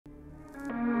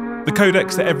The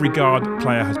codex that every Guard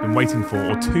player has been waiting for,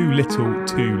 or too little,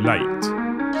 too late.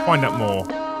 Find out more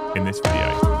in this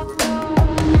video.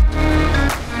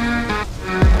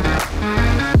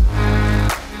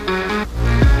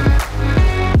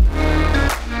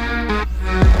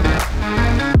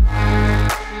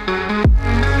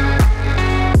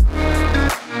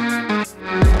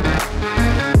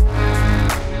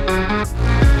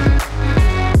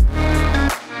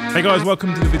 Hey guys,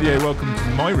 welcome to the video, welcome to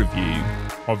my review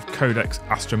of Codex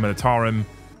Astra Militarum,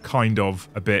 kind of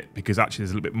a bit, because actually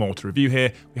there's a little bit more to review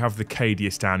here. We have the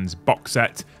Cadia Stands box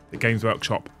set that Games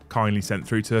Workshop kindly sent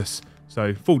through to us.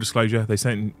 So full disclosure, they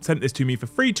sent this to me for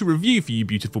free to review for you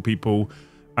beautiful people,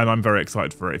 and I'm very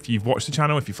excited for it. If you've watched the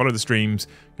channel, if you follow the streams,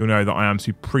 you'll know that I am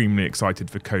supremely excited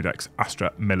for Codex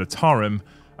Astra Militarum.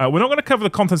 We're not going to cover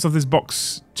the contents of this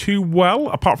box too well,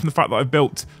 apart from the fact that I've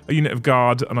built a unit of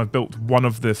Guard and I've built one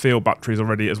of the field batteries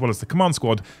already, as well as the command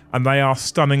squad, and they are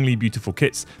stunningly beautiful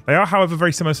kits. They are, however,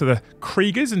 very similar to the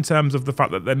Kriegers in terms of the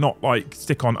fact that they're not like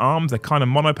stick-on arms. They're kind of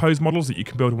monopose models that you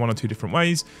can build in one or two different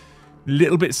ways.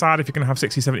 Little bit sad if you're going to have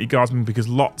 60, 70 guardsmen, because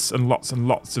lots and lots and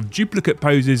lots of duplicate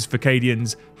poses for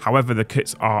Cadians. However, the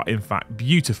kits are in fact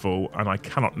beautiful, and I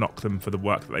cannot knock them for the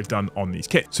work that they've done on these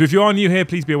kits. So if you are new here,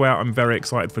 please be aware I'm very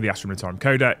excited for the Astra Militarum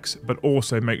Codex, but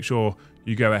also make sure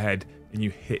you go ahead and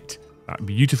you hit that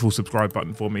beautiful subscribe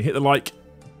button for me. Hit the like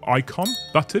icon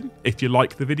button if you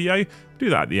like the video.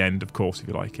 Do that at the end, of course, if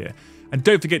you like it. And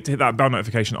don't forget to hit that bell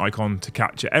notification icon to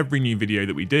capture every new video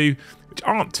that we do, which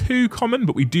aren't too common,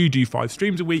 but we do 5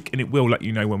 streams a week, and it will let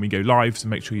you know when we go live, so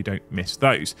make sure you don't miss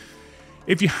those.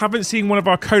 If you haven't seen one of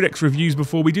our Codex reviews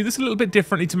before, we do this a little bit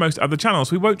differently to most other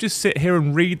channels. We won't just sit here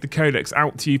and read the Codex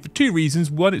out to you for 2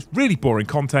 reasons. One, it's really boring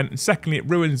content, and secondly, it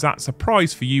ruins that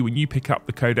surprise for you when you pick up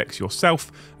the Codex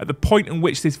yourself. At the point in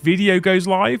which this video goes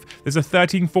live, there's a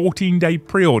 13-14 day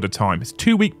pre-order time. It's a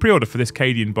 2-week pre-order for this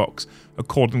Cadian box,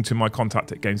 according to my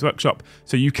contact at Games Workshop.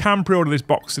 So you can pre-order this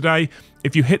box today.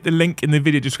 If you hit the link in the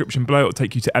video description below, it'll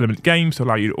take you to Element Games to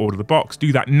allow you to order the box.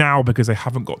 Do that now because they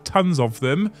haven't got tons of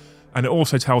them. And it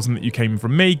also tells them that you came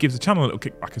from me, gives the channel a little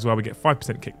kickback as well. We get 5%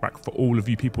 kickback for all of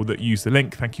you people that use the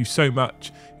link. Thank you so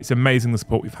much. It's amazing the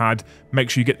support we've had. Make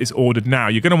sure you get this ordered now.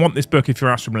 You're going to want this book if you're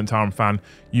an Astra Militarum fan.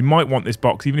 You might want this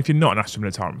box even if you're not an Astra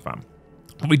Militarum fan.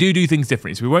 We do things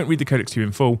differently, so we won't read the Codex to you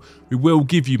in full. We will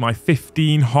give you my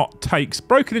 15 hot takes,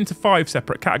 broken into 5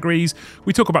 separate categories.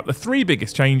 We talk about the 3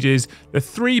 biggest changes, the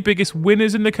 3 biggest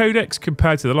winners in the Codex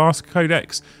compared to the last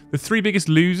Codex, the 3 biggest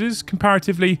losers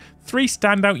comparatively, 3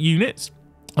 standout units,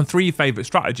 and 3 favourite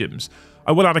stratagems.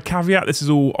 I will add a caveat. This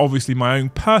is all obviously my own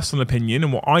personal opinion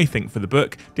and what I think for the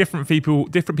book. Different people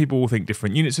will think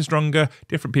different units are stronger.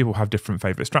 Different people have different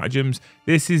favourite stratagems.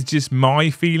 This is just my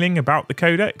feeling about the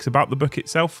Codex, about the book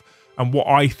itself, and what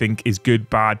I think is good,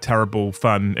 bad, terrible,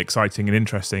 fun, exciting, and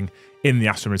interesting in the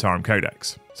Astra Militarum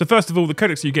Codex. So first of all, the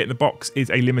Codex you get in the box is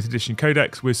a limited edition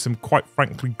Codex with some quite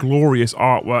frankly glorious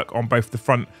artwork on both the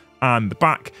front and the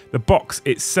back. The box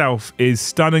itself is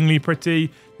stunningly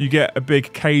pretty. You get a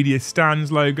big Cadia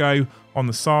Stands logo on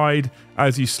the side.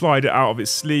 As you slide it out of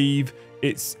its sleeve,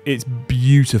 it's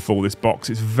beautiful, this box.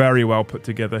 It's very well put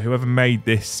together. Whoever made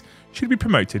this should be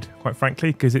promoted, quite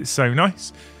frankly, because it's so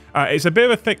nice. It's a bit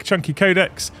of a thick, chunky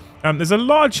Codex. There's a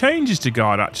lot of changes to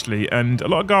Guard, actually, and a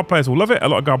lot of Guard players will love it. A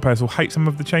lot of Guard players will hate some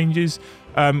of the changes.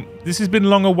 This has been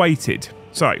long awaited.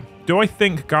 So, do I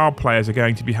think Guard players are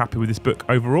going to be happy with this book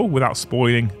overall without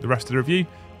spoiling the rest of the review?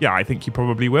 Yeah, I think you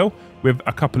probably will, with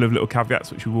a couple of little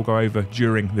caveats which we will go over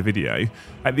during the video.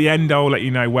 At the end, I'll let you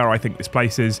know where I think this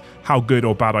places, how good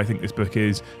or bad I think this book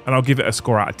is, and I'll give it a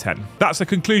score out of 10. That's the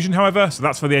conclusion, however, so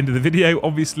that's for the end of the video.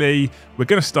 Obviously, we're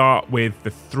going to start with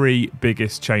the 3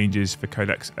 biggest changes for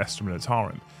Codex Astra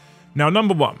Militarum. Now,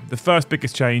 number 1, the first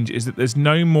biggest change is that there's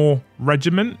no more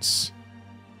regiments.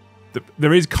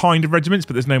 There is kind of regiments,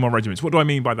 but there's no more regiments. What do I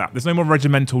mean by that? There's no more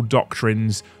regimental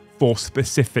doctrines for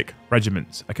specific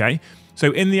regiments, okay?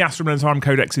 So in the Astra Militarum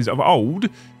Codexes of old,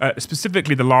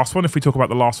 specifically the last one, if we talk about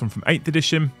the last one from 8th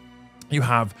edition, you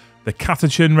have the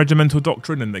Catachan Regimental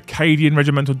Doctrine and the Cadian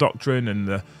Regimental Doctrine and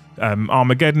the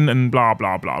Armageddon and blah,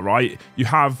 blah, blah, right? You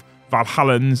have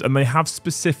Valhallans, and they have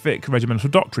specific regimental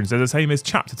doctrines. They're the same as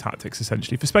chapter tactics,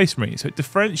 essentially, for Space Marines. So it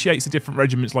differentiates the different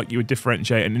regiments like you would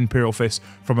differentiate an Imperial Fist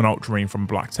from an Ultramarine from a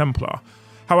Black Templar.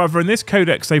 However, in this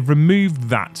codex, they've removed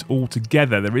that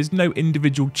altogether. There is no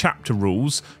individual chapter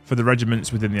rules for the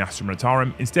regiments within the Astra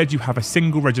Militarum. Instead, you have a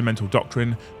single regimental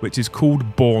doctrine, which is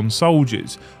called Born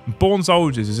Soldiers. Born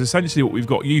Soldiers is essentially what we've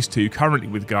got used to currently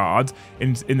with Guard,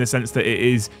 in the sense that it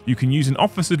is, you can use an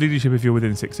officer's leadership if you're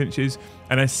within 6 inches,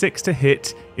 and a 6 to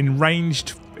hit in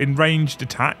ranged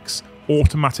attacks,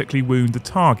 automatically wound the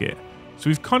target. So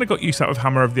we've kind of got used to that with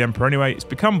Hammer of the Emperor anyway. It's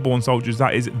become Born Soldiers.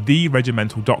 That is the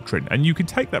regimental doctrine, and you can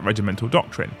take that regimental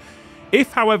doctrine.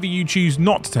 If, however, you choose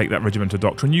not to take that regimental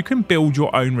doctrine, you can build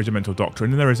your own regimental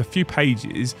doctrine, and there is a few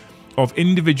pages of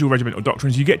individual regimental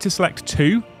doctrines. You get to select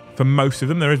 2 for most of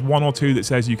them. There is 1 or 2 that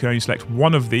says you can only select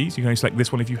one of these. You can only select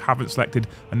this one if you haven't selected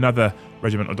another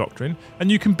regimental doctrine, and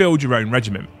you can build your own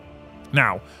regiment.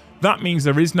 Now, that means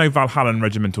there is no Valhallan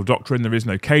regimental doctrine, there is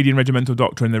no Cadian regimental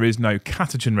doctrine, there is no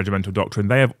Catachan regimental doctrine.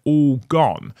 They have all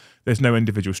gone. There's no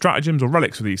individual stratagems or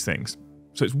relics for these things.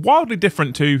 So it's wildly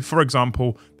different to, for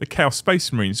example, the Chaos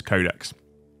Space Marines Codex.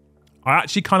 I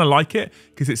actually kind of like it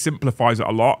because it simplifies it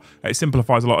a lot. It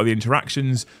simplifies a lot of the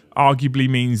interactions, arguably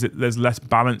means that there's less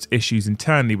balance issues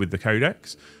internally with the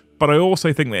Codex. But I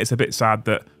also think that it's a bit sad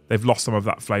that they've lost some of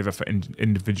that flavour for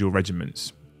individual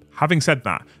regiments. Having said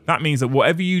that, that means that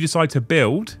whatever you decide to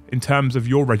build in terms of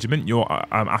your regiment, your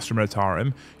Astra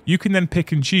Militarum, you can then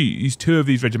pick and choose 2 of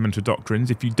these regimental doctrines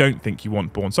if you don't think you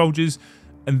want Born Soldiers,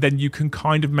 and then you can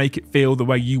kind of make it feel the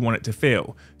way you want it to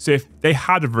feel. So if they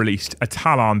had have released a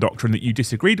Talon doctrine that you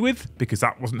disagreed with, because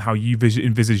that wasn't how you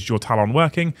envisaged your Talon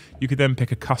working, you could then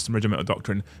pick a custom regimental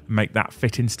doctrine and make that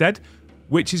fit instead,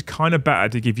 which is kind of better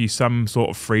to give you some sort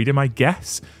of freedom, I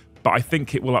guess, but I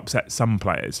think it will upset some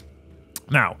players.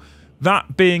 Now,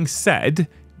 that being said,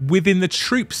 within the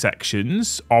troop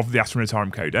sections of the Astra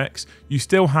Militarum Codex, you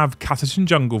still have Catachan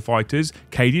Jungle Fighters,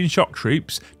 Cadian Shock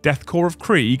Troops, Death Corps of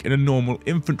Krieg, and a normal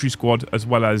infantry squad, as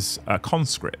well as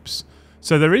conscripts.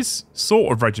 So there is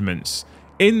sort of regiments.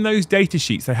 In those data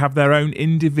sheets, they have their own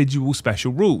individual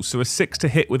special rules. So a 6 to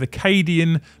hit with a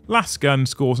Cadian last gun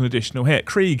scores an additional hit.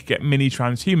 Krieg get mini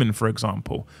transhuman, for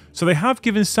example. So they have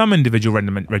given some individual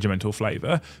regimental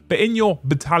flavour, but in your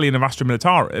battalion of Astra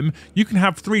Militarum, you can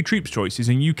have 3 troops choices,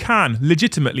 and you can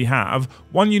legitimately have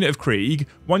 1 unit of Krieg,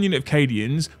 1 unit of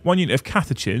Cadians, 1 unit of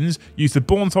Catachans, use the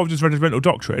Born Soldiers regimental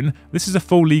doctrine. This is a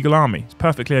full legal army. It's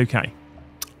perfectly okay.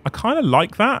 I kind of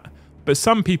like that. But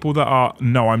some people that are,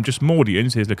 no, I'm just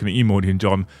Mordians, here's looking at you, Mordian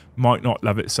John, might not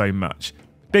love it so much.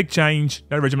 Big change,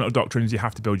 no regimental doctrines, you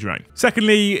have to build your own.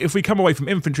 Secondly, if we come away from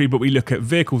infantry but we look at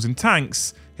vehicles and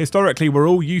tanks, historically we're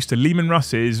all used to Lehman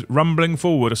Russes rumbling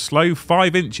forward a slow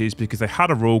 5 inches because they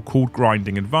had a rule called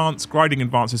Grinding Advance. Grinding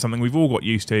Advance is something we've all got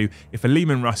used to. If a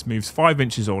Lehman Russ moves 5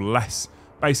 inches or less,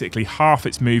 basically half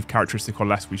its move characteristic or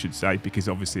less, we should say, because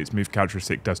obviously its move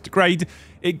characteristic does degrade,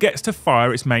 it gets to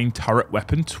fire its main turret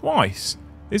weapon twice.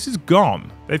 This is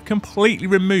gone. They've completely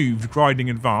removed Grinding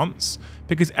Advance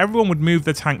because everyone would move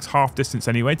their tanks half distance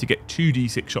anyway to get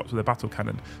 2d6 shots with a battle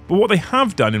cannon. But what they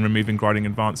have done in removing Grinding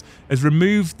Advance is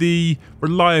removed the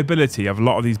reliability of a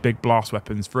lot of these big blast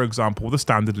weapons. For example, the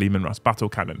standard Lehman Russ battle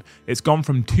cannon. It's gone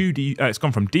from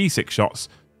d6 shots,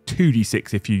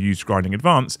 2d6 if you use Grinding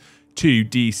Advance, to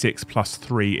d6 plus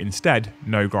 3 instead,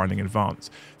 no Grinding Advance.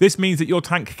 This means that your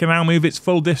tank can now move its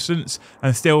full distance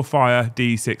and still fire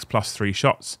d6 plus 3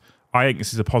 shots. I think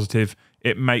this is a positive.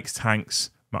 It makes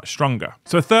tanks much stronger.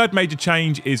 So a third major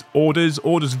change is orders.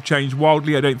 Orders have changed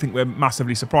wildly. I don't think we're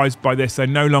massively surprised by this. They're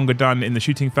no longer done in the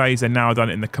shooting phase. They're now done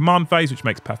in the command phase, which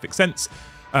makes perfect sense.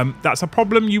 That's a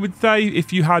problem, you would say,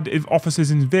 if you had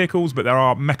officers in vehicles, but there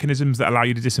are mechanisms that allow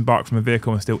you to disembark from a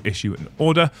vehicle and still issue an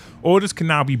order. Orders can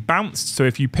now be bounced, so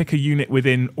if you pick a unit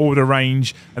within order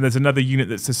range and there's another unit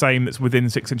that's the same that's within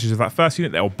 6 inches of that first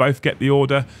unit, they'll both get the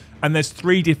order. And there's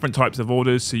 3 different types of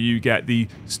orders. So you get the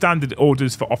standard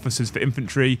orders for officers for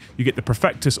infantry. You get the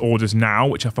Prefectus orders now,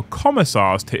 which are for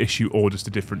commissars to issue orders to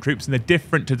different troops. And they're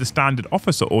different to the standard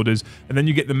officer orders. And then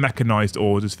you get the mechanized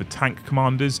orders for tank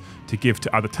commanders to give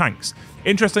to other tanks.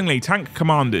 Interestingly, tank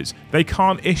commanders, they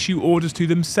can't issue orders to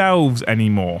themselves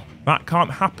anymore. That can't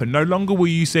happen. No longer will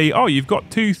you say, oh, you've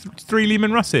got 3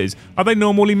 Lehman Russes. Are they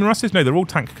normal Lehman Russes? No, they're all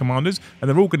tank commanders, and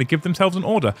they're all going to give themselves an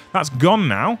order. That's gone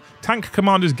now. Tank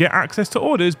commanders get access to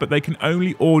orders, but they can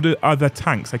only order other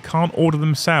tanks. They can't order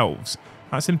themselves.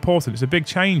 That's important. It's a big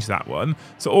change, that one.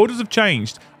 So orders have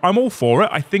changed. I'm all for it.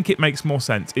 I think it makes more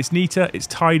sense. It's neater. It's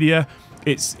tidier.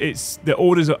 The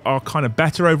orders are kind of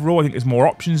better overall. I think there's more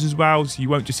options as well, so you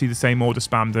won't just see the same order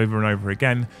spammed over and over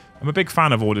again. I'm a big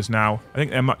fan of orders now. I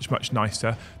think they're much, much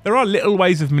nicer. There are little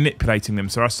ways of manipulating them.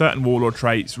 So there are certain warlord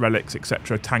traits, relics,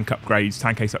 etc., tank upgrades,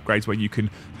 tank ace upgrades, where you can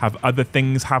have other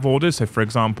things have orders. So for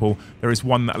example, there is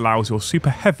one that allows your super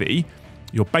heavy,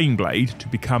 your Baneblade, to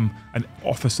become an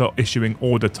officer issuing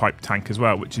order type tank as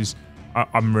well, which is,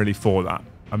 I'm really for that.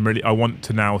 I want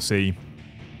to now see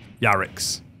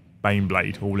Yarrick's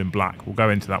Baneblade all in black. We'll go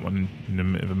into that one in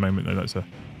a moment though.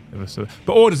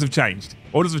 But orders have changed.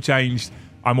 Orders have changed.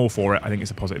 I'm all for it. I think it's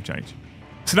a positive change.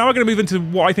 So now we're going to move into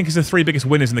what I think is the 3 biggest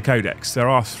winners in the Codex. There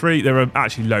are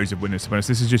actually loads of winners, to be honest.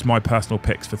 This is just my personal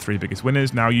picks for 3 biggest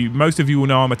winners. Now, most of you will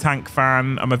know I'm a tank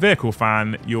fan, I'm a vehicle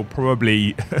fan. You'll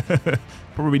probably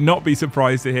not be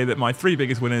surprised to hear that my 3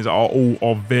 biggest winners are all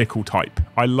of vehicle type.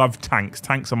 I love tanks.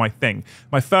 Tanks are my thing.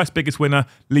 My first biggest winner,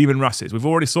 Leman Russes. We've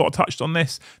already sort of touched on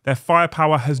this. Their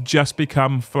firepower has just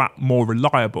become flat more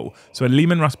reliable. So a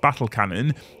Leman Russ battle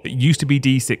cannon that used to be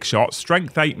D6 shots,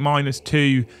 strength 8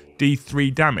 -2, D3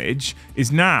 damage,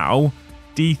 is now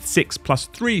D6 plus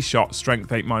 3 shots,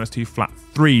 strength 8 -2, flat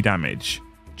 3 damage.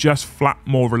 Just flat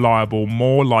more reliable,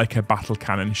 more like a battle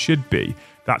cannon should be.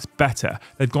 That's better.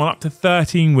 They've gone up to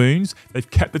 13 wounds. They've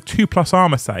kept the 2+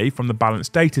 armor save from the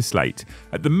balanced data slate.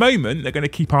 At the moment, they're going to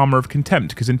keep Armor of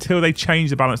Contempt, because until they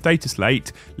change the balanced data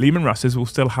slate, Leman Russes will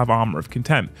still have Armor of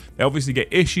Contempt. They obviously get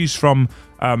issues from,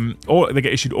 or they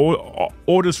get issued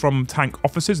orders from tank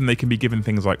officers, and they can be given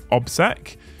things like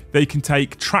OBSEC. They can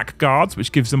take Track Guards,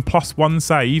 which gives them +1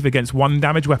 save against 1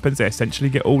 damage weapons. They essentially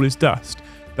get all his dust.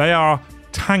 They are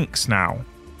tanks now.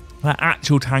 They're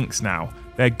actual tanks now.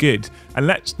 They're good. And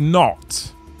let's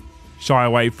not shy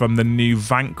away from the new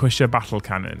Vanquisher battle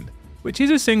cannon, which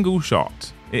is a single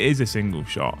shot. It is a single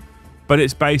shot, but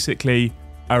it's basically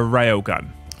a railgun.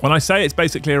 When I say it's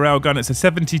basically a railgun, it's a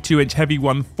 72-inch heavy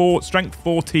one, strength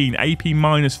 14, AP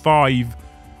 -5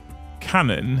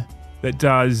 cannon that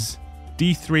does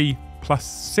D3 plus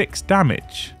 6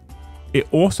 damage. It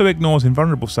also ignores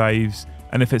invulnerable saves,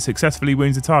 and if it successfully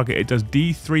wounds a target, it does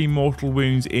D3 mortal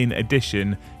wounds in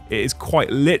addition. It is quite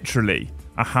literally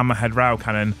a hammerhead rail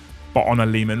cannon, but on a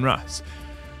Leman Russ.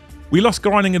 We lost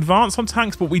grinding advance on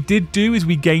tanks, but what we did do is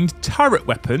we gained turret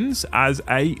weapons as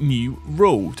a new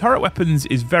rule. Turret weapons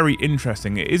is very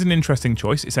interesting. It is an interesting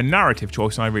choice. It's a narrative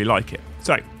choice, and I really like it.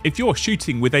 So if you're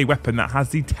shooting with a weapon that has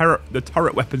the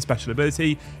turret weapon special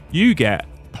ability, you get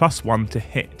 +1 to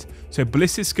hit. So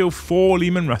ballistic skill 4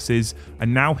 Leman Russes are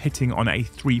now hitting on a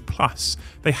 3+.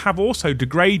 They have also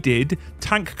degraded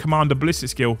tank commander ballistic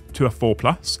skill to a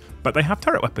 4+, but they have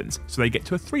turret weapons, so they get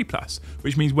to a 3+,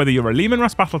 which means whether you're a Leman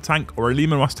Russ battle tank or a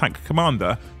Leman Russ tank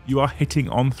commander, you are hitting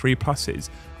on 3+,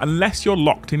 unless you're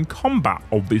locked in combat,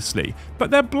 obviously. But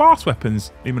they're blast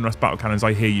weapons, Leman Russ battle cannons,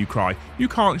 I hear you cry. You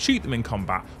can't shoot them in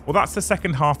combat. Well, that's the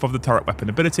second half of the turret weapon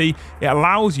ability. It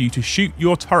allows you to shoot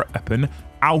your turret weapon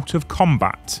out of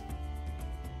combat.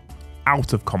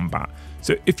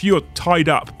 So if you're tied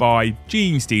up by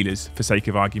gene stealers, for sake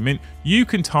of argument, you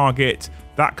can target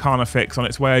that Carnifex on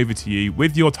its way over to you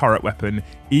with your turret weapon,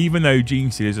 even though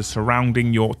gene stealers are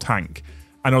surrounding your tank.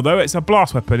 And although it's a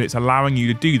blast weapon, it's allowing you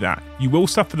to do that. You will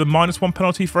suffer the -1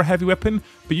 penalty for a heavy weapon,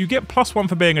 but you get +1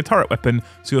 for being a turret weapon,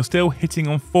 so you're still hitting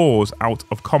on 4s out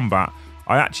of combat.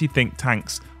 I actually think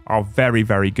tanks are very,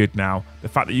 very good now. The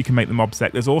fact that you can make them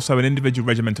OBSEC. There's also an individual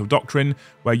regimental doctrine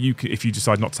where you can, if you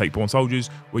decide not to take Born Soldiers,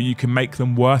 where you can make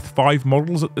them worth 5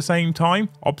 models at the same time.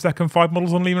 OBSEC and 5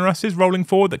 models on Leman Russes rolling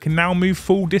forward that can now move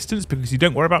full distance because you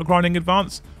don't worry about grinding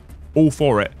advance. All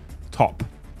for it. Top.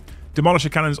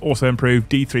 Demolisher cannons also improved,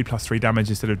 D3 plus 3 damage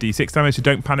instead of D6 damage, so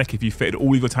don't panic if you fitted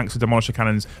all of your tanks with Demolisher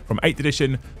cannons from 8th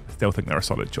edition. I still think they're a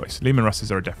solid choice. Leman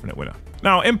Russes are a definite winner.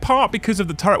 Now, in part because of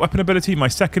the turret weapon ability, my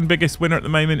second biggest winner at the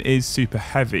moment is Super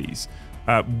Heavies.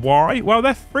 Why? Well,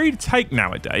 they're free to take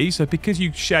nowadays, so because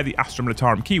you share the Astra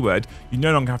Militarum keyword, you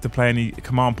no longer have to play any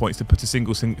command points to put a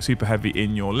single Super Heavy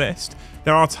in your list.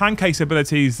 There are tank case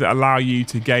abilities that allow you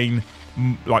to gain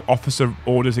like officer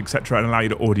orders, etc., and allow you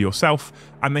to order yourself,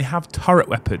 and they have turret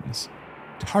weapons.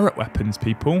 Turret weapons,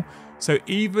 people. So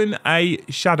even a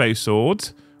Shadow Sword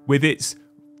with its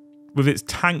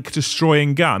tank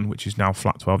destroying gun, which is now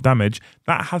flat 12 damage,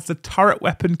 that has the turret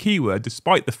weapon keyword,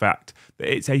 despite the fact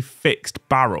that it's a fixed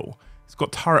barrel. It's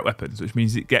got turret weapons, which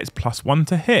means it gets +1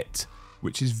 to hit,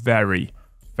 which is very,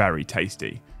 very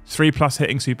tasty. 3+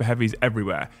 hitting Super Heavies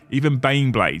everywhere. Even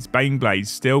Bane Blades. Bane Blades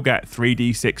still get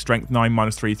 3d6, strength 9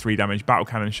 -3, 3 damage battle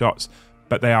cannon shots,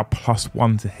 but they are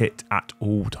 +1 to hit at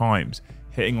all times.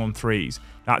 Hitting on 3s.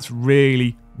 That's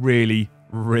really, really,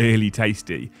 really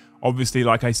tasty. Obviously,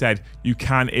 like I said, you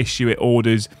can issue it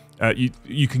orders.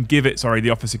 You can give it,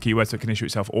 the officer keyword, so it can issue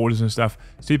itself orders and stuff.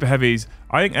 Super Heavies,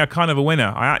 I think they're kind of a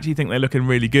winner. I actually think they're looking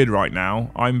really good right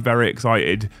now. I'm very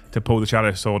excited to pull the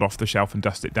Shadow Sword off the shelf and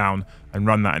dust it down and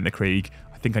run that in the Krieg.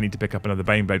 I think I need to pick up another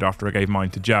Baneblade after I gave mine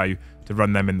to Joe to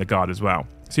run them in the Guard as well.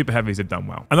 Super Heavies have done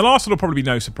well. And the last one will probably be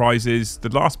no surprises. The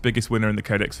last biggest winner in the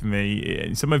Codex for me,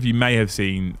 and some of you may have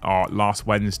seen last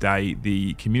Wednesday,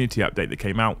 the community update that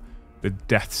came out, the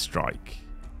Death Strike.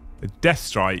 The Death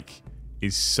Strike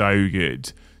is so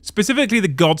good. specifically the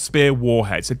Godspear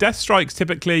Warhead. So Death Strike's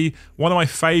typically one of my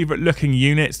favourite looking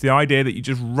units. The idea that you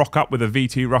just rock up with a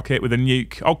V2 rocket with a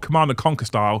nuke, old Command & Conquer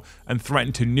style, and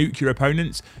threaten to nuke your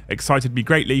opponents excited me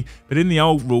greatly. But in the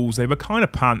old rules, they were kind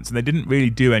of pants and they didn't really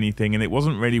do anything, and it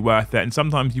wasn't really worth it, and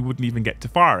sometimes you wouldn't even get to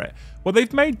fire it. Well,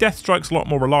 they've made Death Strikes a lot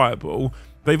more reliable.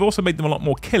 They've also made them a lot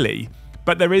more killy,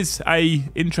 but there is a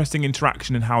interesting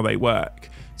interaction in how they work.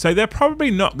 So they're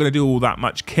probably not going to do all that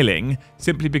much killing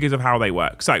simply because of how they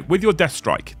work. So with your Death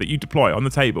Strike that you deploy on the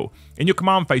table, in your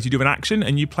command phase you do an action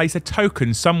and you place a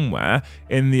token somewhere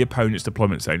in the opponent's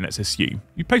deployment zone, let's assume.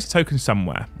 You place a token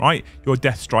somewhere, right? Your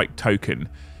Death Strike token.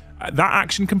 That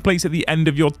action completes at the end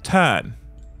of your turn.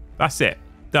 That's it.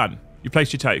 Done. You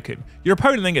place your token. Your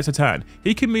opponent then gets a turn.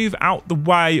 He can move out the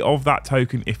way of that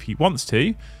token if he wants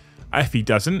to. If he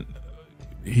doesn't,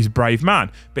 he's a brave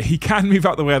man, but he can move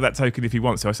out the way of that token if he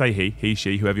wants to. I say he,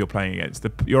 she, whoever you're playing against.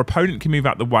 Your opponent can move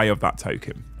out the way of that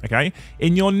token, okay?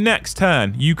 In your next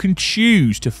turn, you can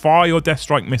choose to fire your Death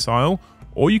Strike missile,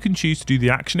 or you can choose to do the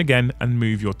action again and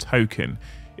move your token.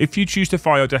 If you choose to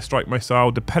fire your Death Strike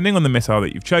missile, depending on the missile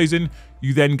that you've chosen,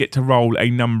 you then get to roll a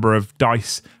number of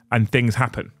dice and things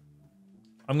happen.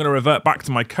 I'm going to revert back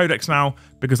to my Codex now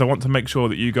because I want to make sure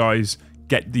that you guys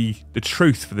get the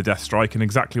truth for the Death Strike and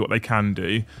exactly what they can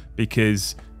do,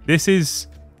 because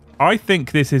I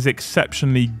think this is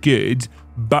exceptionally good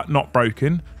but not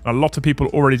broken. A lot of people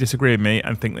already disagree with me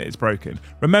and think that it's broken.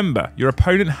 Remember, your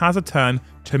opponent has a turn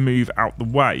to move out the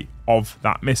way of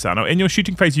that missile. Now, in your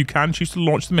shooting phase, you can choose to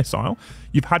launch the missile.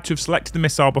 You've had to have selected the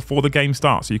missile before the game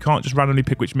starts, so you can't just randomly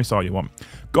pick which missile you want.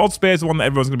 Godspear is the one that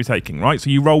everyone's going to be taking, right? So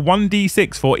you roll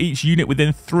 1d6 for each unit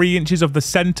within 3 inches of the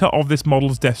center of this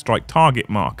model's Death Strike target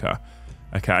marker.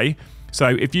 Okay? So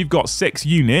if you've got 6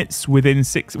 units within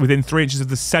 3 inches of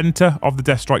the center of the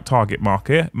Death Strike target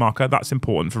marker, that's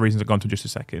important for reasons I'll go into in just a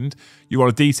second. You roll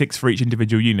a d6 for each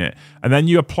individual unit, and then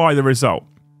you apply the result.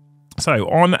 So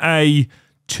on a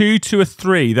 2 to a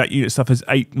 3, that unit suffers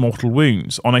 8 mortal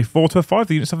wounds. On a 4 to a 5,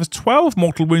 the unit suffers 12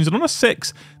 mortal wounds, and on a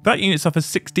 6, that unit suffers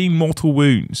 16 mortal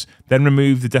wounds. Then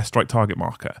remove the Death Strike target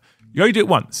marker. You only do it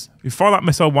once. You fire that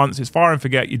missile once, it's fire and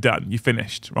forget, you're done. You're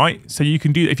finished, right? So you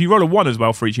can do, if you roll a 1 as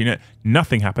well for each unit,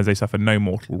 nothing happens. They suffer no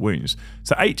mortal wounds.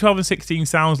 So 8, 12, and 16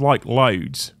 sounds like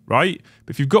loads, right?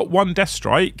 But if you've got 1 Death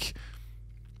Strike,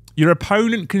 your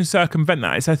opponent can circumvent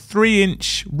that. It's a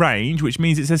 3-inch range, which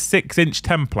means it's a 6-inch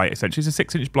template, essentially. It's a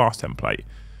 6-inch blast template.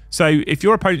 So if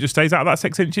your opponent just stays out of that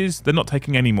 6 inches, they're not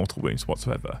taking any mortal wounds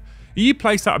whatsoever. You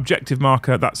place that objective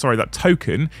marker, that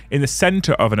token, in the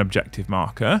center of an objective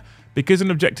marker. Because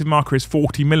an objective marker is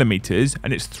 40 millimeters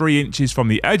and it's 3 inches from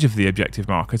the edge of the objective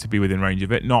marker to be within range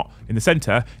of it, not in the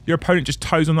center, your opponent just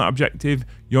toes on that objective.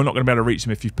 You're not going to be able to reach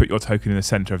them if you've put your token in the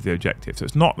center of the objective. So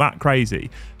it's not that crazy.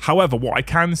 However, what I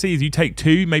can see is you take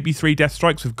 2, maybe 3 Death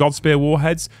Strikes with Godspear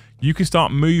warheads, you can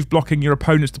start move blocking your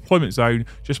opponent's deployment zone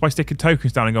just by sticking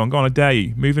tokens down and going, go on a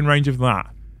day, move in range of that.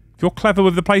 If you're clever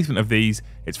with the placement of these,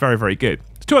 it's very, very good.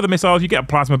 2 other missiles, you get a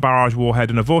Plasma Barrage warhead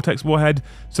and a Vortex warhead.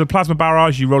 So the Plasma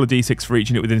Barrage, you roll a d6 for each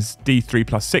unit within d3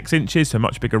 plus 6 inches, so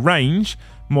much bigger range.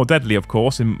 More deadly, of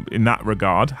course, in that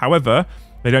regard. However,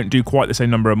 they don't do quite the same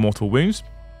number of mortal wounds.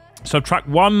 Subtract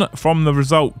 1 from the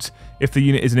result if the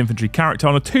unit is an infantry character.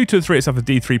 On a 2 to a 3, it suffers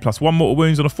d3 plus 1 mortal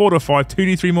wounds. On a 4 to a 5,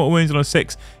 2d3 mortal wounds. On a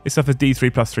 6, it suffers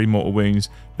d3 plus 3 mortal wounds.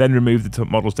 Then remove the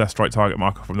model's Death Strike target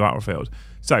marker from the battlefield.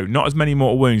 So, not as many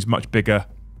mortal wounds, much bigger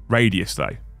radius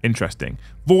though. Interesting.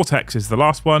 Vortex is the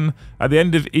last one. At the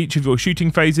end of each of your shooting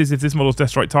phases, if this model's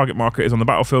Death Strike target marker is on the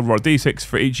battlefield, roll a d6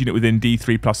 for each unit within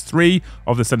d3 plus 3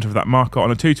 of the center of that marker. On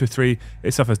a 2 to a 3,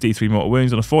 it suffers d3 mortal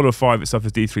wounds. On a 4 to a 5, it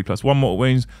suffers d3 plus 1 mortal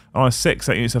wounds. On a 6,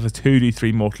 that unit suffers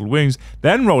 2d3 mortal wounds.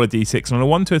 Then roll a d6. And on a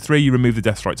 1 to a 3, you remove the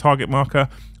Death Strike target marker.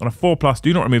 On a 4 plus,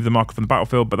 do not remove the marker from the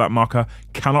battlefield, but that marker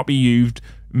cannot be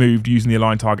moved using the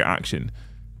align target action.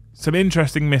 Some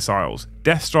interesting missiles.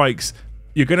 Death Strikes,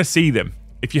 you're going to see them.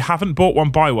 If you haven't bought one,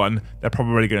 buy one. They're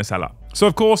probably going to sell up. So,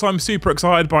 of course, I'm super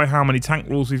excited by how many tank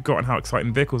rules we've got and how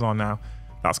exciting vehicles are now.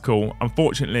 That's cool.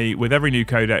 Unfortunately, with every new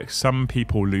codex, some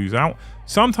people lose out.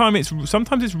 Sometimes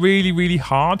it's really, really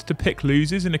hard to pick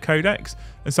losers in a codex,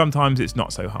 and sometimes it's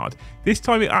not so hard. This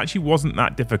time, it actually wasn't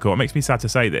that difficult. It makes me sad to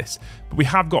say this, but we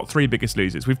have got 3 biggest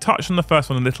losers. We've touched on the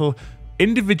first one a little.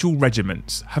 Individual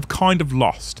regiments have kind of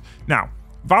lost. Now,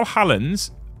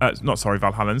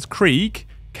 Krieg,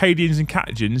 Cadians and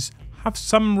Catechins have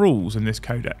some rules in this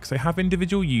codex. They have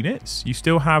individual units. You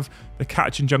still have the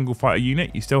Catechin Jungle Fighter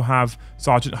unit. You still have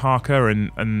Sergeant Harker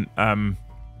and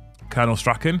Colonel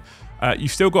Strachan.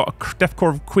 You've still got a Death Corps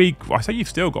of Krieg. Well, I say you've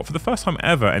still got, for the first time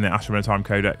ever in the Astra Militarum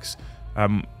Codex,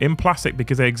 In plastic,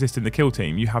 because they exist in the kill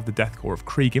team, you have the Death Corps of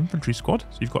Krieg Infantry Squad,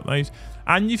 so you've got those.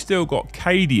 And you've still got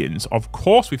Cadians. Of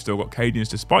course, we've still got Cadians,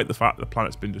 despite the fact that the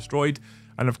planet's been destroyed.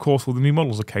 And of course, all the new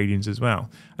models are Cadians as well.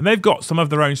 And they've got some of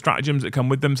their own stratagems that come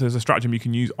with them. So there's a stratagem you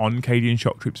can use on Cadian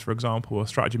shock troops, for example, or a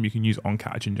stratagem you can use on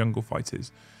Catachan jungle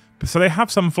fighters. So they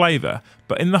have some flavour,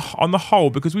 but on the whole,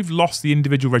 because we've lost the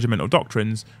individual regimental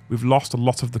doctrines, we've lost a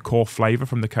lot of the core flavour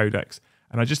from the Codex.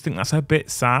 And I just think that's a bit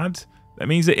sad. That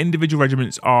means that individual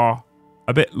regiments are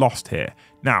a bit lost here.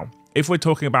 Now, if we're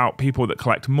talking about people that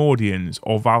collect Mordians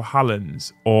or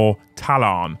Valhallans or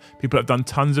Talarn, people that have done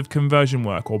tons of conversion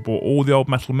work or bought all the old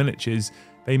metal miniatures,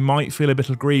 they might feel a bit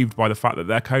aggrieved by the fact that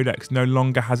their codex no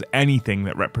longer has anything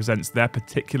that represents their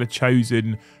particular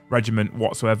chosen regiment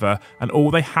whatsoever, and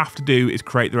all they have to do is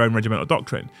create their own regimental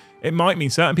doctrine. It might mean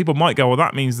certain people might go, well,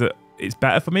 that means that it's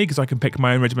better for me because I can pick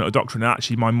my own regimental doctrine, and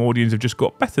actually my Mordians have just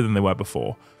got better than they were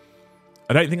before.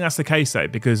 I don't think that's the case though,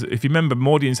 because if you remember,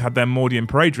 Mordians had their Mordian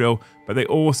parade drill, but they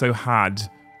also had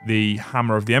the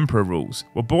Hammer of the Emperor rules.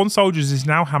 Well, Born Soldiers is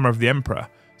now Hammer of the Emperor,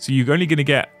 so you're only going to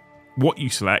get what you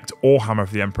select or Hammer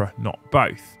of the Emperor, not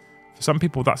both. For some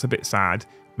people, that's a bit sad.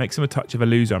 Makes them a touch of a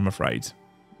loser, I'm afraid.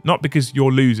 Not because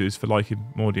you're losers for liking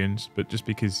Mordians, but just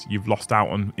because you've lost out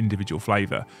on individual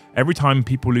flavour. Every time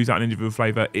people lose out on individual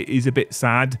flavour, it is a bit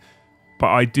sad, but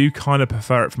I do kind of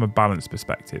prefer it from a balanced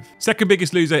perspective. Second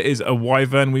biggest loser is a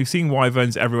Wyvern. We've seen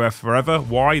Wyverns everywhere forever.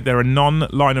 Why? They're a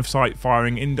non-line of sight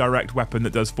firing indirect weapon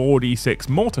that does 4d6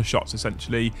 mortar shots,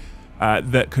 essentially,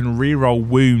 that can reroll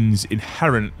wounds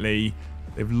inherently.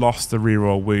 They've lost the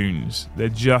reroll wounds. They're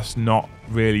just not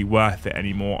really worth it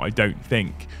anymore, I don't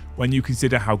think. When you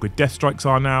consider how good Death Strikes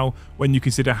are now, when you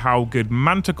consider how good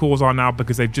Manticores are now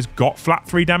because they've just got flat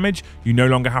 3 damage, you no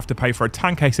longer have to pay for a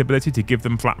tank ace ability to give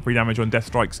them flat 3 damage on Death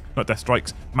Strikes, not Death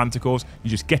Strikes, Manticores,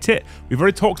 you just get it. We've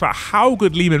already talked about how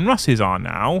good Leman Russes are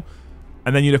now,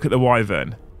 and then you look at the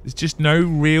Wyvern. There's just no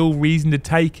real reason to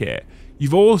take it.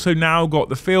 You've also now got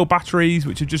the field batteries,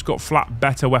 which have just got flat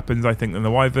better weapons, I think, than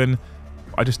the Wyvern.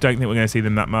 I just don't think we're going to see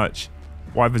them that much.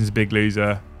 Wyvern's a big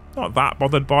loser. Not that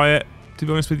bothered by it, to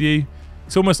be honest with you.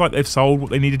 It's almost like they've sold what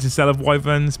they needed to sell of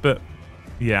Wyverns, but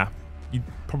yeah, you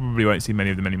probably won't see many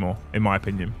of them anymore, in my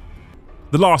opinion.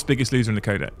 The last biggest loser in the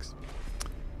Codex.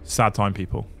 Sad time,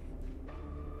 people.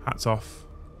 Hats off.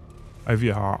 Over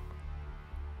your heart.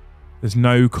 There's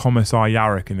no Commissar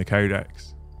Yarrick in the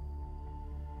Codex.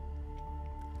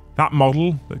 That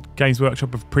model that Games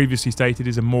Workshop have previously stated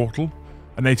is immortal,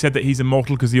 and they've said that he's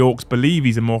immortal because the Orcs believe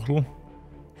he's immortal.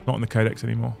 It's not in the Codex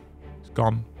anymore. It's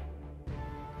gone.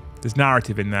 There's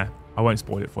narrative in there. I won't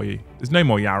spoil it for you. There's no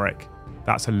more Yarrick.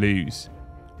 That's a lose.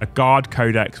 A Guard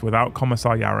Codex without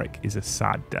Commissar Yarrick is a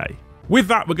sad day. With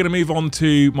that, we're going to move on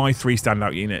to my 3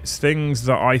 standout units. Things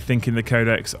that I think in the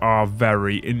Codex are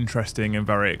very interesting and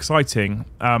very exciting.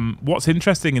 What's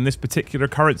interesting in this particular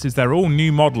occurrence is they're all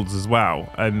new models as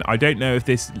well. And I don't know if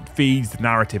this feeds the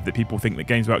narrative that people think that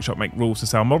Games Workshop make rules to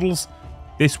sell models.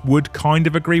 This would kind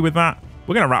of agree with that.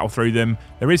 We're going to rattle through them.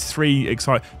 There's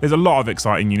a lot of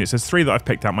exciting units. There's 3 that I've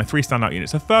picked out, my 3 standout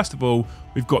units. So first of all,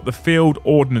 we've got the Field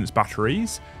Ordnance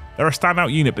Batteries. They're a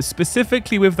standout unit, but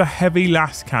specifically with the Heavy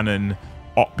Las Cannon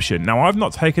option. Now, I've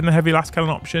not taken the Heavy Las Cannon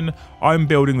option. I'm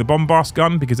building the Bombast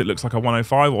gun because it looks like a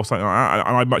 105 or something like that,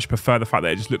 and I much prefer the fact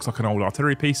that it just looks like an old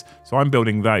artillery piece, so I'm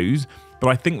building those. But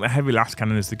I think the Heavy Las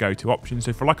Cannon is the go-to option.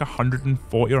 So for like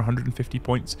 140 or 150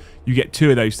 points, you get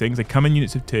 2 of those things. They come in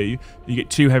units of 2. You get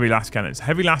 2 Heavy Las Cannons.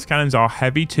 Heavy Las Cannons are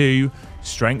Heavy 2,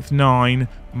 Strength 9,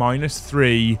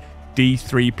 -3,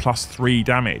 D3 +3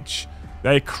 damage.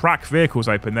 They crack vehicles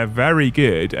open. They're very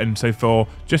good. And so for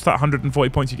just that 140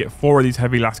 points, you get 4 of these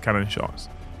Heavy Las Cannon shots.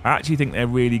 I actually think they're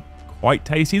really quite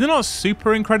tasty. They're not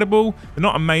super incredible. They're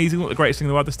not amazing, not the greatest thing in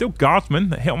the world. They're still guardsmen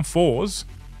that hit on 4s,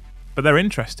 but they're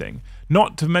interesting.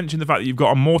 Not to mention the fact that you've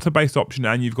got a mortar-based option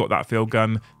and you've got that field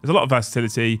gun. There's a lot of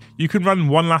versatility. You can run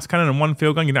 1 Las Cannon and 1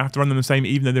 field gun. You don't have to run them the same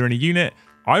even though they're in a unit.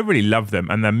 I really love them,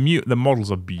 and the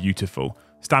models are beautiful.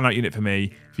 Standout unit for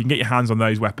me. If you can get your hands on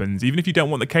those weapons, even if you don't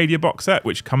want the Cadia box set,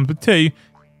 which comes with 2,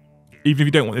 even if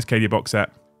you don't want this Cadia box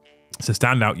set, it's a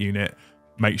standout unit.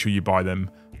 Make sure you buy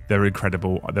them. They're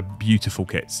incredible. They're beautiful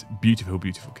kits. Beautiful,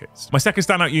 beautiful kits. My second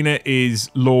standout unit is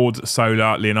Lord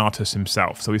Solar Leonatus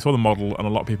himself. So we saw the model and a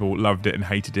lot of people loved it and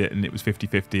hated it, and it was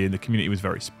 50-50 and the community was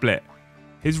very split.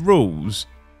 His rules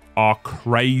are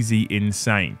crazy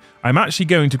insane. I'm actually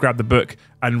going to grab the book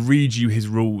and read you his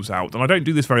rules out. And I don't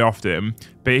do this very often,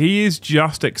 but he is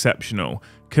just exceptional.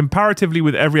 Comparatively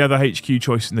with every other HQ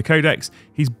choice in the Codex,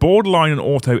 he's borderline an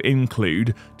auto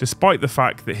include, despite the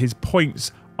fact that his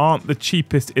points aren't the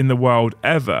cheapest in the world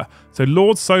ever. So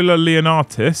Lord Solar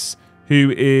Leonatus,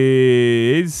 who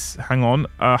is, hang on,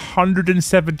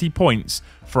 170 points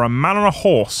for a man on a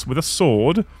horse with a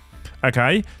sword.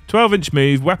 Okay, 12-inch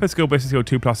move, weapon skill, ballistic skill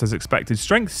 2+ as expected,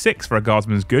 strength 6 for a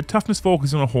guardsman's good, toughness 4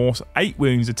 because he's on a horse, 8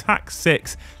 wounds, attack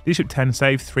 6, leadership 10,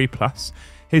 save 3+.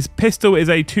 His pistol is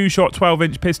a 2-shot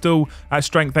 12-inch pistol at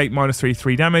strength 8, -3,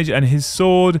 3 damage, and his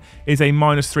sword is a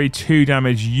 -3, 2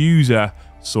 damage user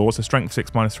sword, so strength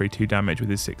 6, -3, 2 damage with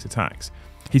his 6 attacks.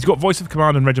 He's got voice of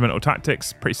command and regimental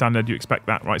tactics. Pretty standard, you expect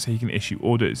that, right? So he can issue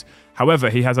orders. However,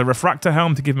 he has a refractor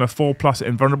helm to give him a 4+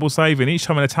 invulnerable save, and each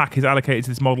time an attack is allocated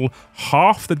to this model,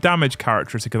 half the damage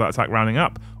characteristic of that attack rounding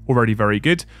up. Already very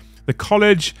good. The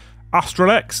college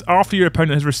Astralex, after your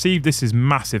opponent has received, this is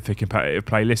massive for competitive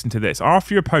play, listen to this.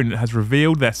 After your opponent has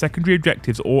revealed their secondary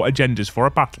objectives or agendas for a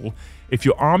battle, if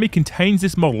your army contains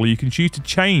this model, you can choose to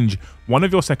change one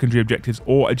of your secondary objectives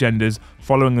or agendas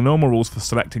following the normal rules for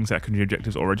selecting secondary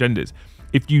objectives or agendas.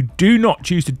 If you do not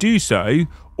choose to do so,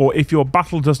 or if your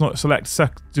battle does not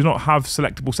have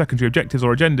selectable secondary objectives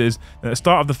or agendas, then at the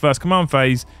start of the first command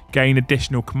phase, gain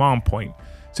additional command point.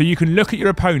 So you can look at your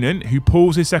opponent who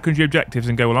pulls his secondary objectives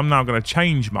and go, well, I'm now going to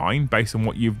change mine based on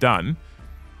what you've done,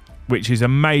 which is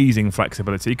amazing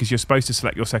flexibility because you're supposed to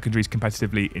select your secondaries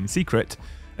competitively in secret.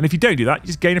 And if you don't do that, you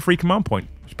just gain a free command point,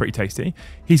 which is pretty tasty.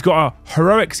 He's got a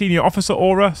heroic senior officer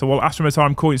aura. So while Astra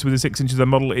Militarum coins within 6 inches of the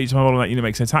model, each model in that unit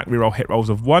makes an attack, reroll hit rolls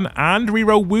of 1 and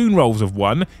reroll wound rolls of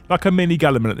 1, like a mini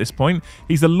Gulliman at this point.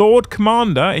 He's the Lord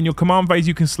Commander. In your command phase,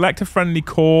 you can select a friendly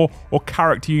core or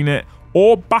character unit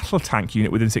or battle tank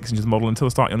unit within 6 inches of the model until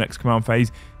the start of your next command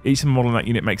phase. Each model in that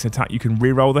unit makes an attack. You can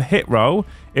reroll the hit roll.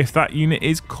 If that unit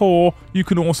is core, you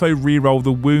can also reroll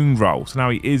the wound roll. So now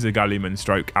he is a Gulliman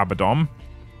stroke Abaddon.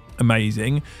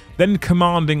 Amazing. Then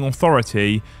commanding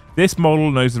authority. This model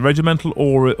knows the regimental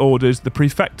orders, the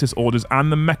prefectus orders,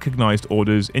 and the mechanized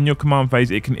orders. In your command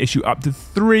phase, it can issue up to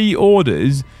 3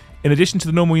 orders. In addition to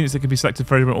the normal units that can be selected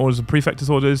for regimental orders and prefectus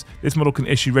orders, this model can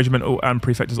issue regimental and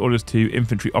prefectus orders to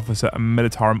infantry officer and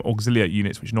militarum auxiliary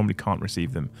units, which normally can't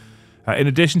receive them. In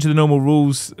addition to the normal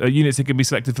rules, units that can be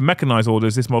selected for mechanized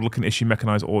orders, this model can issue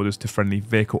mechanized orders to friendly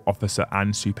vehicle officer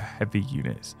and super heavy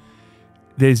units.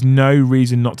 There's no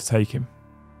reason not to take him.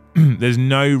 There's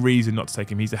no reason not to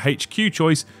take him. He's a HQ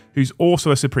choice who's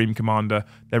also a Supreme Commander.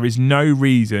 There is no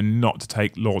reason not to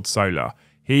take Lord Solar.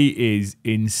 He is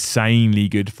insanely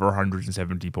good for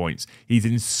 170 points. He's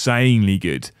insanely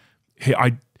good.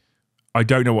 I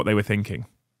don't know what they were thinking.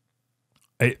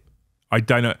 I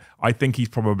don't know. I think he's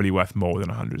probably worth more than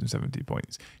 170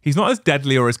 points. He's not as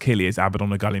deadly or as killy as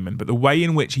Abaddon or Gulliman, but the way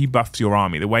in which he buffs your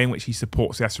army, the way in which he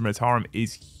supports the Astra Militarum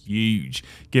is huge.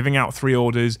 Giving out 3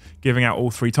 orders, giving out all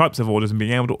 3 types of orders, and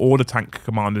being able to order tank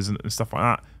commanders and stuff like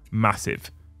that, massive.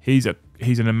 He's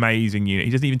an amazing unit.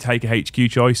 He doesn't even take a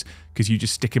HQ choice because you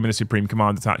just stick him in a Supreme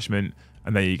Command attachment,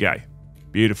 and there you go.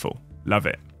 Beautiful. Love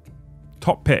it.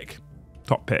 Top pick.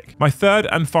 Top pick. My third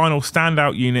and final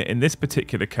standout unit in this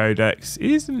particular codex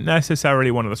isn't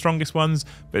necessarily one of the strongest ones,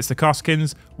 but it's the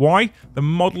Koskins. Why? The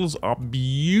models are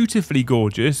beautifully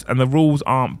gorgeous and the rules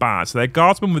aren't bad. So they're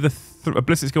guardsmen with a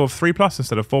ballistic skill of 3+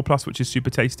 instead of 4+, which is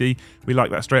super tasty. We like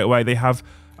that straight away. They have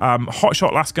hot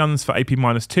shot last guns for AP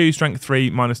 -2, strength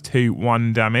 3, -2,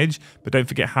 1 damage. But don't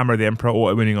forget Hammer of the Emperor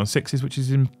auto winning on 6s, which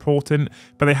is important.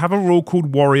 But they have a rule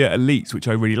called Warrior Elites, which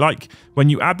I really like. When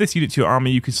you add this unit to your army,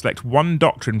 you can select one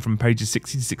doctrine from pages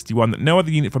 60 to 61 that no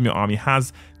other unit from your army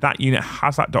has. That unit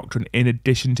has that doctrine in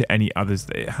addition to any others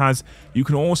that it has. You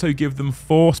can also give them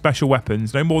 4 special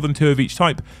weapons, no more than 2 of each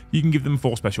type. You can give them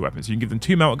 4 special weapons. You can give them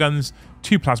 2 melt guns,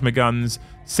 2 plasma guns,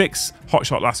 6 hot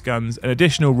shot last guns, an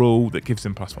additional rule that gives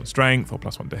them +1 strength or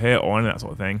 +1 to hit or any of that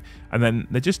sort of thing. And then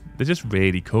they're just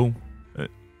really cool.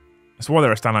 That's why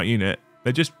they're a standout unit.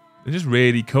 They're just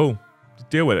really cool. Just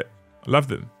deal with it. I love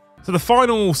them. So the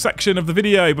final section of the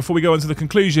video before we go on to the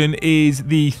conclusion is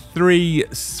the 3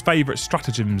 favourite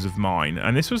stratagems of mine.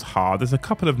 And this was hard. There's a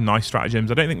couple of nice stratagems.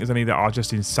 I don't think there's any that are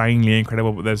just insanely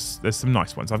incredible, but there's some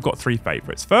nice ones. I've got 3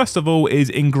 favourites. First of all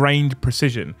is Ingrained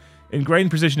Precision.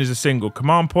 Ingrained Precision is a single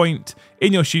command point.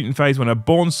 In your shooting phase, when a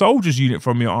Born Soldiers unit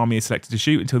from your army is selected to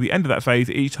shoot, until the end of that phase,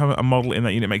 each time a model in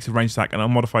that unit makes a ranged attack and a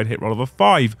modified hit roll of a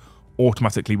 5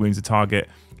 automatically wounds a target.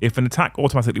 If an attack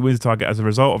automatically wounds a target as a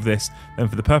result of this, then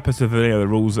for the purpose of any other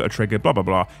rules that are triggered, blah, blah,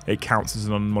 blah, it counts as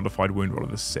an unmodified wound roll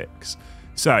of a 6.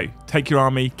 So, take your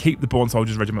army, keep the Born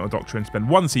Soldiers Regimental Doctrine, spend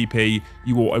 1 CP,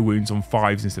 you auto wounds on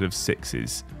 5s instead of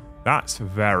 6s. That's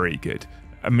very good.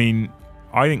 I mean,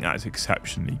 I think that's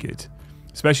exceptionally good,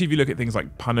 especially if you look at things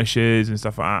like Punishers and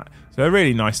stuff like that. So a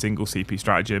really nice single CP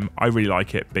stratagem. I really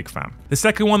like it. Big fan. The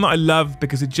second one that I love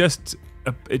because it just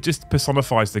it just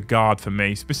personifies the Guard for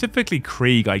me. Specifically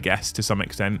Krieg, I guess, to some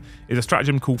extent, is a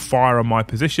stratagem called Fire on My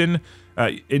Position.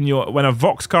 When a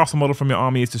Vox Castle model from your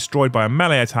army is destroyed by a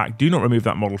melee attack, do not remove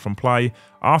that model from play.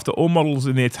 After all models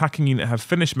in the attacking unit have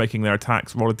finished making their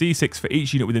attacks, roll a d6 for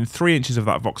each unit within 3 inches of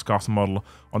that Vox Castle model.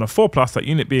 On a 4+, that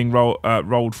unit being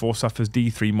rolled for suffers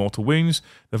d3 mortal wounds.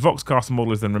 The Vox Castle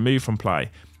model is then removed from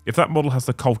play. If that model has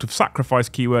the Cult of Sacrifice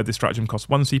keyword, this stratagem costs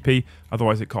 1 CP,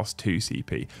 otherwise it costs 2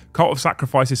 CP. Cult of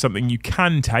Sacrifice is something you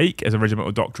can take as a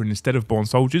regimental doctrine instead of Born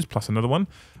Soldiers, plus another one.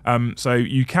 So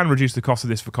you can reduce the cost of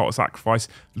this for Cult of Sacrifice.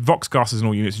 Vox Casters and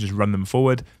all units, just run them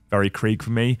forward. Very Krieg for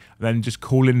me. And then just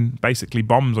call in basically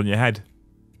bombs on your head.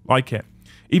 Like it.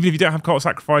 Even if you don't have Cult of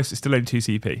Sacrifice, it's still only 2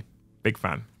 CP. Big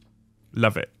fan.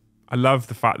 Love it. I love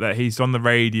the fact that he's on the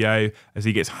radio as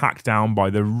he gets hacked down by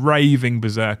the raving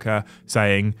berserker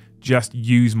saying, just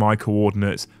use my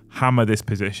coordinates, hammer this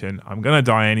position. I'm going to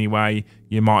die anyway.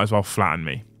 You might as well flatten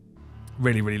me.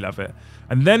 Really, really love it.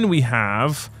 And then we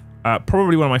have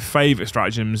probably one of my favorite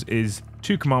stratagems is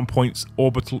 2 command points,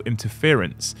 Orbital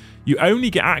Interference. You only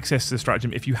get access to the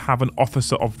stratagem if you have an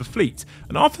Officer of the Fleet.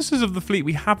 And Officers of the Fleet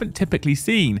we haven't typically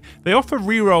seen. They offer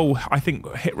reroll, I think,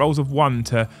 hit rolls of 1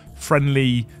 to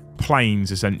friendly planes,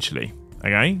 essentially.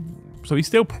 Okay, so we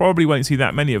still probably won't see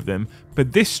that many of them,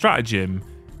 but this stratagem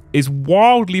is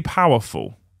wildly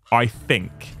powerful, I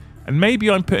think. And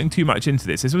maybe I'm putting too much into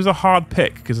this. This was a hard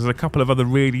pick because there's a couple of other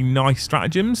really nice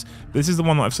stratagems. This is the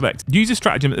one that I've selected. Use a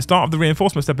stratagem at the start of the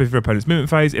reinforcement step of your opponent's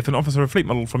movement phase if an officer or fleet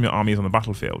model from your army is on the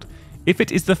battlefield. If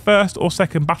it is the first or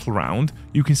second battle round,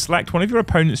 you can select one of your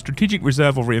opponent's strategic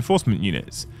reserve or reinforcement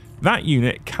units. That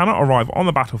unit cannot arrive on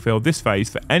the battlefield this phase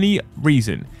for any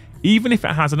reason, even if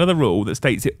it has another rule that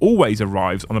states it always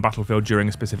arrives on the battlefield during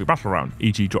a specific battle round,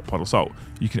 e.g. drop pod assault.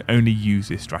 You can only use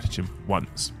this stratagem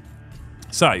once.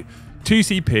 So, 2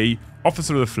 CP,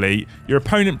 Officer of the Fleet, your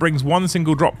opponent brings 1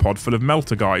 single drop pod full of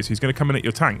melter guys who's going to come in at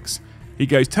your tanks. He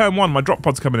goes, turn 1, my drop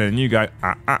pod's coming in, and you go,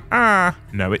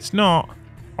 no it's not.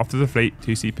 Officer of the Fleet,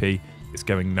 2 CP, it's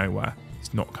going nowhere.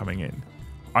 It's not coming in.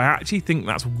 I actually think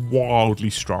that's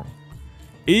wildly strong.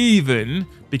 Even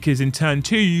because in turn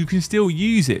 2 you can still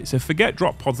use it. So forget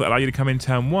drop pods that allow you to come in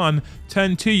turn 1.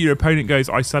 Turn 2 your opponent goes,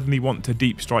 I suddenly want to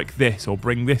deep strike this, or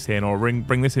bring this in, or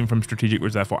bring this in from strategic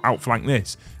reserve, or outflank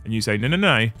this. And you say,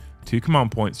 no, 2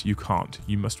 command points, you can't.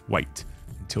 You must wait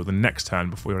until the next turn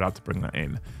before you're allowed to bring that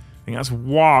in. I think that's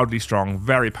wildly strong,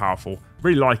 very powerful.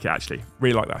 Really like it, actually.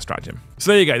 Really like that stratagem. So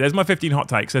there you go. There's my 15 hot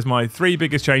takes. There's my 3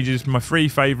 biggest changes, my 3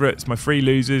 favourites, my 3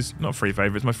 losers. Not 3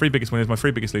 favourites, my 3 biggest winners, my 3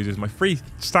 biggest losers, my 3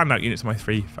 standout units, my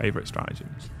 3 favourite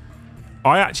stratagems.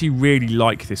 I actually really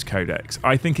like this codex.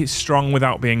 I think it's strong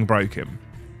without being broken.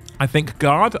 I think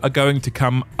Guard are going to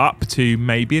come up to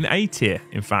maybe an A tier,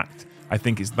 in fact. I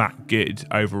think it's that good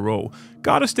overall.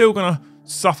 Guard are still going to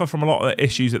suffer from a lot of the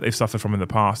issues that they've suffered from in the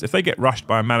past. If they get rushed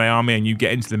by a melee army and you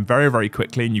get into them very, very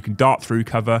quickly and you can dart through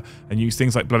cover and use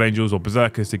things like Blood Angels or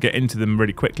Berserkers to get into them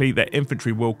really quickly, their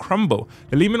infantry will crumble.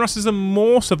 The Leman Russes are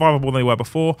more survivable than they were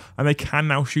before, and they can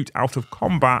now shoot out of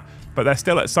combat, but they're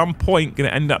still at some point going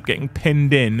to end up getting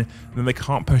pinned in, and then they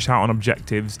can't push out on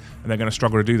objectives, and they're going to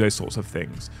struggle to do those sorts of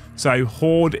things. So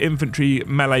Horde infantry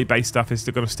melee-based stuff is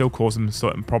going to still cause them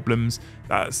certain problems.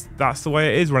 That's the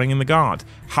way it is running in the Guard.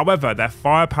 However, their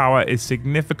firepower is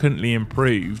significantly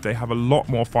improved. They have a lot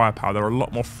more firepower. They're a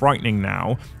lot more frightening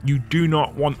now. You do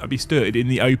not want to be stood in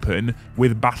the open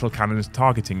with battle cannons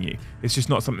targeting you. It's just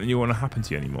not something you want to happen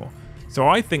to you anymore. So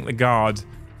I think the Guard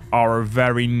are a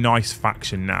very nice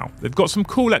faction now. They've got some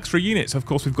cool extra units. Of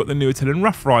course, we've got the new Attilan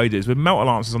Rough Riders with Melter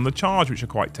Lancers on the charge, which are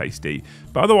quite tasty.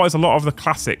 But otherwise, a lot of the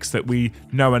classics that we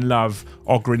know and love,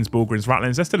 Ogryns, Bullgryns,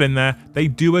 Ratlins, they're still in there. They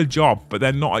do a job, but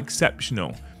they're not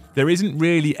exceptional. There isn't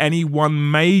really any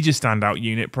one major standout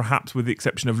unit, perhaps with the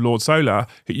exception of Lord Solar,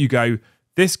 that you go,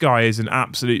 this guy is an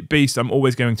absolute beast, I'm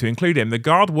always going to include him. The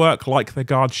Guard work like the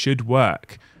Guard should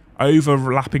work.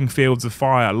 Overlapping fields of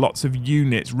fire, lots of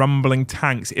units, rumbling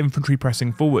tanks, infantry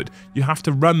pressing forward. You have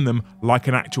to run them like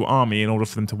an actual army in order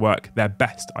for them to work their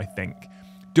best, I think.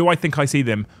 Do I think I see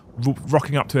them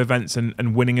rocking up to events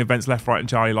and winning events left, right and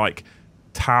Charlie like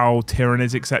Tau,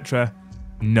 Tyranids, etc.?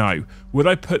 No. Would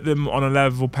I put them on a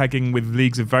level pegging with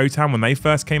Leagues of Votann when they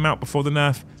first came out before the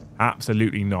nerf?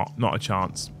 Absolutely not. Not a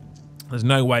chance. There's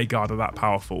no way Guard are that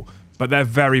powerful. But they're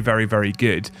very, very, very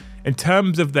good. In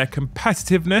terms of their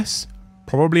competitiveness,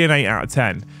 probably an 8 out of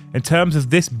 10. In terms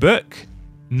of this book,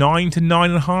 9 to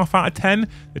 9.5 out of 10.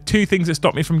 The 2 things that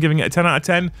stop me from giving it a 10 out of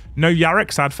 10. No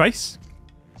Yarrick, sad face.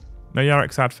 No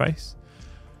Yarrick, sad face.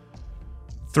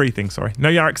 Three things, sorry. No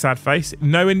Yarrick Sadface.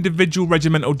 No individual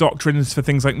regimental doctrines for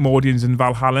things like Mordians and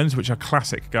Valhallans, which are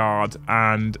classic Guard.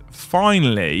 And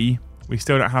finally, we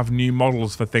still don't have new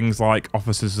models for things like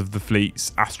Officers of the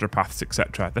Fleets, Astropaths,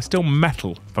 etc. They're still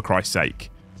metal, for Christ's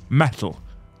sake. Metal.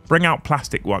 Bring out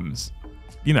plastic ones.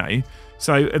 You know?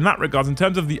 So in that regard, in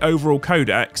terms of the overall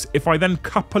codex, if I then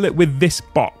couple it with this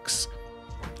box,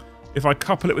 it's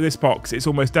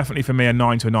almost definitely for me a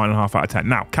 9 to a 9.5 out of 10.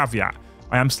 Now, caveat,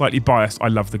 I am slightly biased. I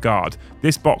love the Guard.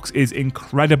 This box is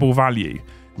incredible value.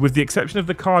 With the exception of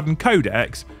the card and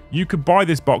codex, you could buy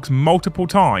this box multiple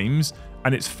times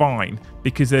and it's fine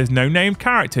because there's no named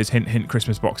characters. Hint, hint,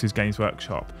 Christmas boxes, Games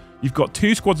Workshop. You've got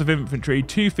 2 squads of infantry,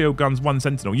 2 field guns, 1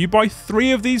 sentinel. You buy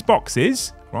 3 of these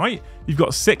boxes, right? You've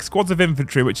got 6 squads of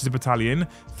infantry, which is a battalion,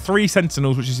 3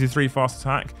 sentinels, which is your 3 fast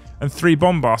attack, and 3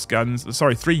 bombast guns.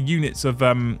 Sorry, 3 units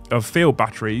of field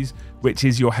batteries, which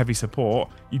is your heavy support.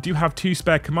 You do have 2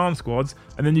 spare command squads,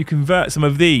 and then you convert some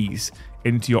of these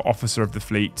into your officer of the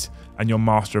fleet and your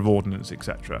master of ordnance,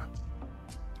 etc.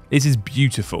 This is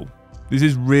beautiful. This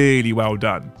is really well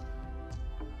done.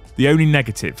 The only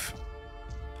negative,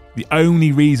 the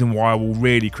only reason why I will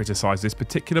really criticise this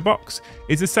particular box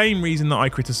is the same reason that I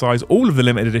criticise all of the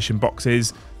limited edition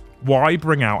boxes. Why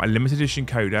bring out a limited edition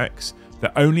codex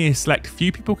that only a select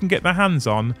few people can get their hands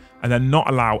on and then not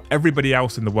allow everybody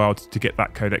else in the world to get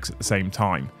that codex at the same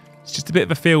time? It's just a bit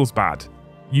of a feels bad.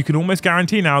 You can almost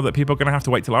guarantee now that people are going to have to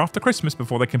wait till after Christmas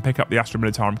before they can pick up the Astra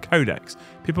Militarum Codex.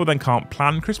 People then can't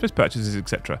plan Christmas purchases,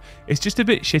 etc. It's just a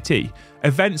bit shitty.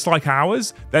 Events like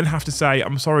ours then have to say,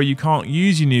 I'm sorry, you can't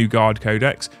use your new Guard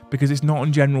Codex because it's not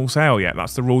on general sale yet.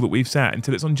 That's the rule that we've set.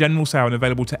 Until it's on general sale and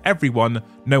available to everyone,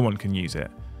 no one can use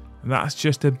it. And that's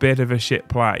just a bit of a shit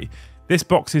play. This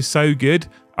box is so good.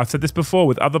 I've said this before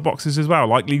with other boxes as well,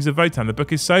 like Leagues of Votan. The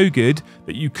book is so good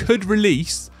that you could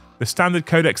release the standard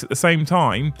codex at the same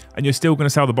time and you're still going to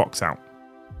sell the box out,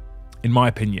 in my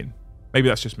opinion. Maybe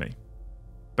that's just me.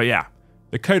 But yeah,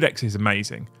 the codex is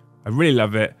amazing. I really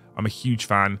love it. I'm a huge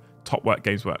fan. Top work,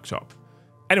 Games Workshop.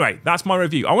 Anyway, that's my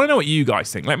review. I want to know what you guys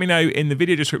think. Let me know in the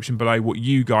video description below what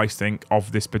you guys think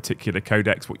of this particular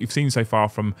codex, what you've seen so far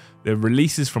from the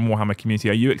releases from Warhammer community.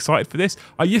 Are you excited for this?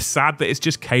 Are you sad that it's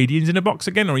just Cadians in a box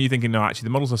again? Or are you thinking, no, actually, the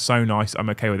models are so nice, I'm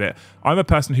okay with it? I'm a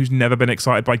person who's never been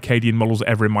excited by Cadian models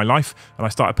ever in my life. And I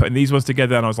started putting these ones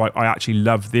together and I was like, I actually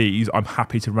love these. I'm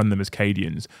happy to run them as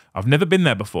Cadians. I've never been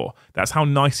there before. That's how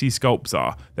nice these sculpts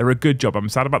are. They're a good job. I'm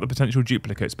sad about the potential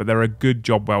duplicates, but they're a good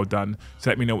job, well done. So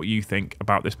let me know what you think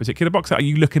about this particular box set. Are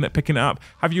you looking at picking it up?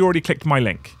 Have you already clicked my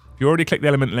link? If you already clicked the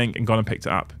element link and gone and picked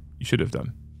it up, you should have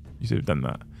done. You should have done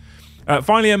that.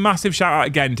 Finally, a massive shout out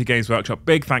again to Games Workshop.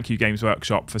 Big thank you, Games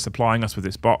Workshop, for supplying us with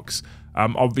this box.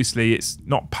 Obviously, it's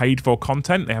not paid for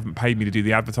content. They haven't paid me to do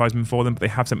the advertisement for them, but they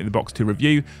have sent me the box to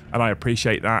review, and I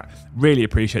appreciate that. Really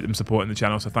appreciate them supporting the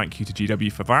channel, so thank you to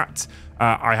GW for that.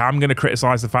 I am going to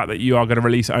criticise the fact that you are going to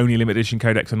release only a limited edition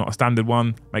codex and not a standard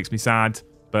one. Makes me sad,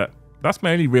 but that's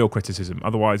my only real criticism.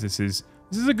 Otherwise, this is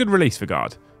a good release for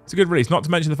Guard. It's a good release. Not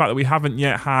to mention the fact that we haven't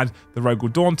yet had the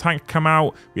Rogal Dawn tank come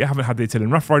out. We haven't had the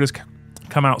Attilan Rough Riders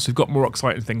come out, so we've got more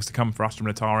exciting things to come for Astra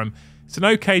Militarum. It's an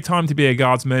okay time to be a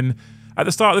Guardsman. At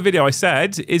the start of the video, I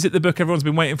said, is it the book everyone's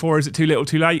been waiting for, or is it too little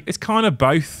too late? It's kind of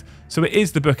both. So it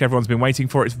is the book everyone's been waiting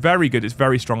for. It's very good. It's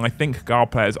very strong. I think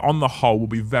Guard players on the whole will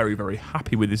be very, very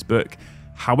happy with this book.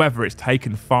 However, it's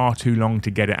taken far too long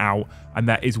to get it out, and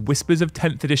there is whispers of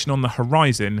 10th edition on the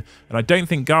horizon, and I don't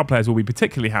think Guard players will be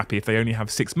particularly happy if they only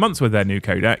have 6 months with their new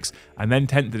codex, and then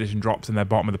 10th edition drops and they're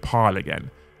bottom of the pile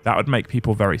again. That would make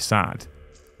people very sad.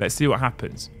 Let's see what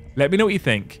happens. Let me know what you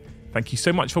think. Thank you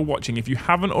so much for watching. If you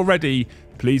haven't already,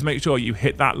 please make sure you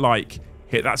hit that like,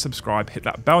 hit that subscribe, hit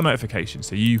that bell notification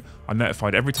so you are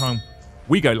notified every time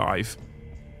we go live,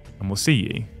 and we'll see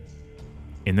you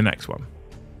in the next one.